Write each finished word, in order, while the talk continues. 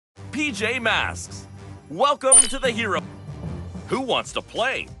PJ Masks. Welcome to the hero. Who wants to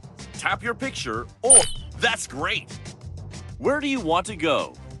play? Tap your picture or... That's great! Where do you want to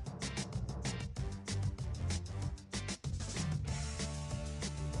go?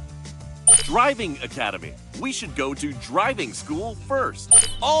 Driving Academy. We should go to driving school first.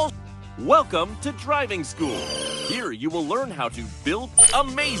 Welcome to driving school. Here you will learn how to build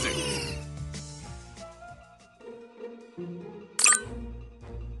amazing.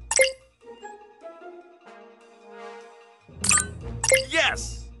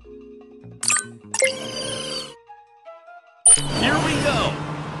 Yes! Here we go!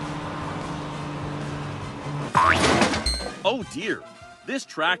 Oh dear, this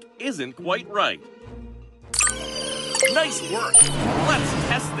track isn't quite right. Nice work! Let's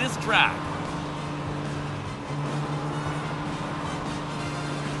test this track.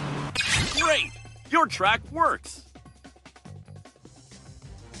 Great! Your track works.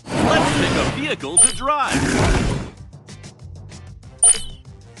 Let's pick a vehicle to drive.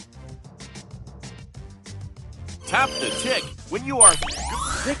 Tap the tick when you are...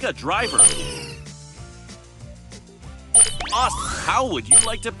 Pick a driver. Awesome! How would you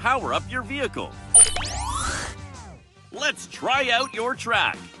like to power up your vehicle? Let's try out your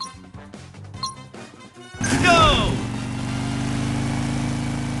track. Go!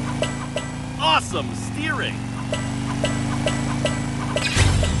 Awesome steering.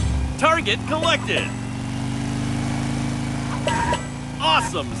 Target collected.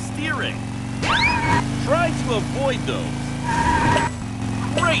 Awesome steering. Try to avoid those.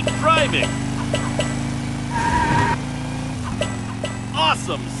 Great driving.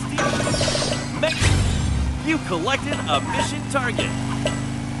 Awesome steering. You collected a mission target.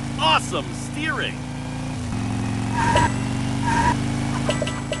 Awesome steering.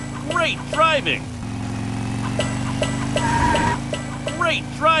 Great driving. Great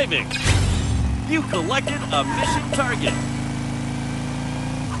driving. You collected a mission target.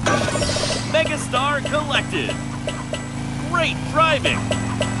 Megastar collected. Great driving.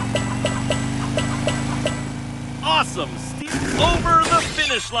 Awesome steering. Over the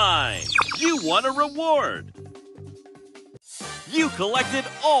finish line. You won a reward. You collected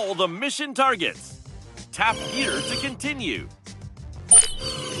all the mission targets. Tap here to continue.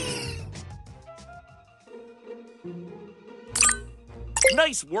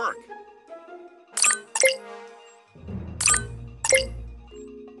 Nice work.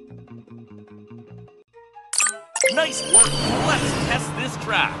 Nice work. Let's test this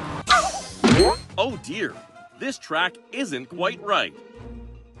track. Oh dear, this track isn't quite right.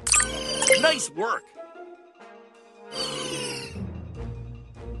 Nice work.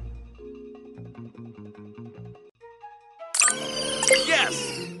 Yes!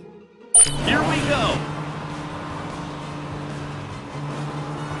 Here we go.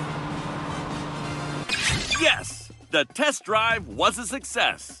 Yes! The test drive was a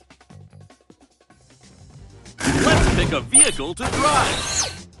success. Let's pick a vehicle to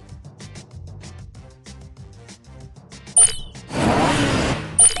drive.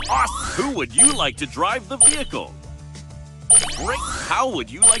 Awesome! Who would you like to drive the vehicle? Great! How would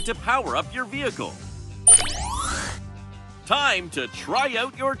you like to power up your vehicle? Time to try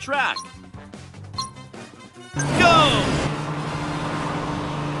out your track. Go!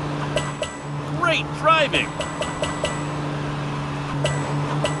 Great driving!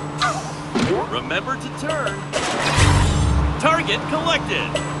 Remember to turn. Target collected.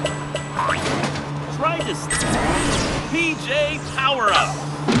 Try to... PJ Power Up.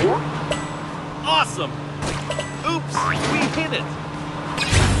 Awesome. Oops, we hit it.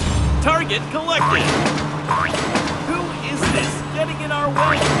 Target collected. Who is this getting in our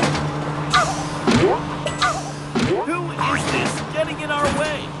way? Who is this getting in our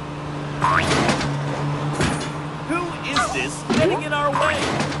way? Who is this getting in our way?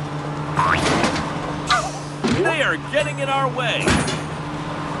 They are getting in our way.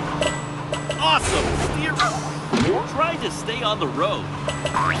 Awesome steering. Try to stay on the road.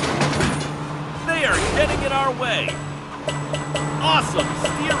 They are getting in our way. Awesome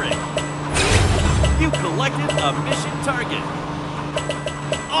steering. You collected a mission target.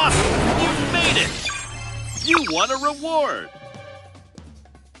 Awesome. You made it. You won a reward.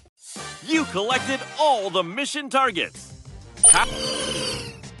 You collected all the mission targets.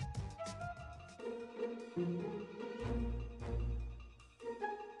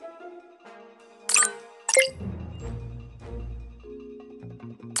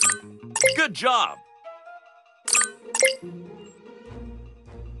 Good job!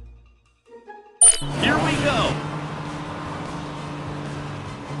 Here we go!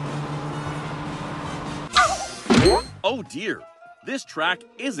 Oh dear, This track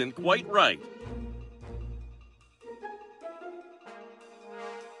isn't quite right.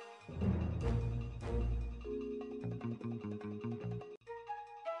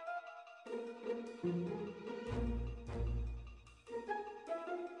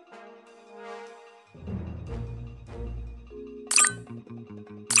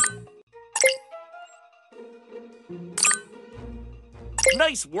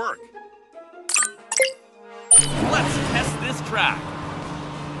 Nice work! Let's test this track.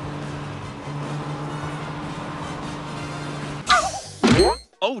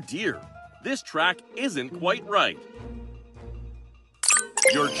 Oh dear, this track isn't quite right.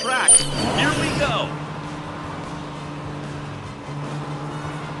 Your track, here we go!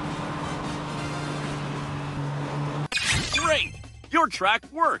 Great! Your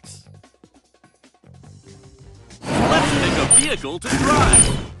track works! Let's pick a vehicle to drive.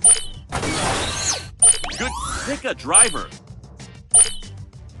 Good, pick a driver.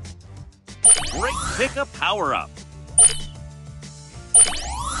 Great, pick a power-up.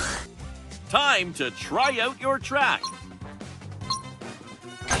 Time to try out your track.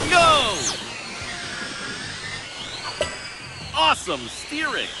 Go! Awesome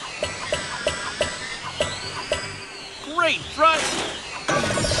steering. Great drive.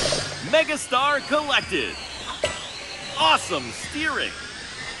 Megastar collected. Awesome steering.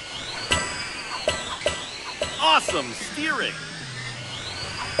 Awesome steering.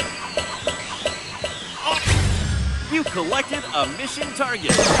 You collected a mission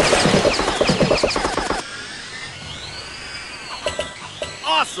target.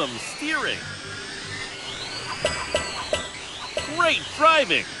 Awesome steering. Great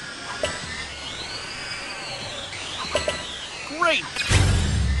driving. Great.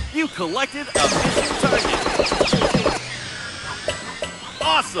 You collected a mission target.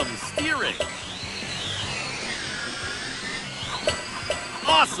 Awesome steering.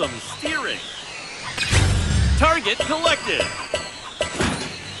 Awesome steering. Target collected.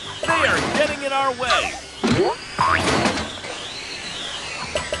 They are getting in our way.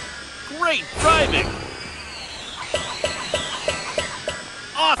 Great driving.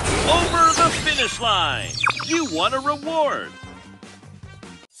 Over the finish line. You won a reward.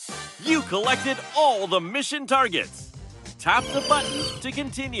 You collected all the mission targets. Tap the button to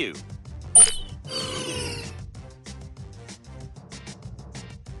continue.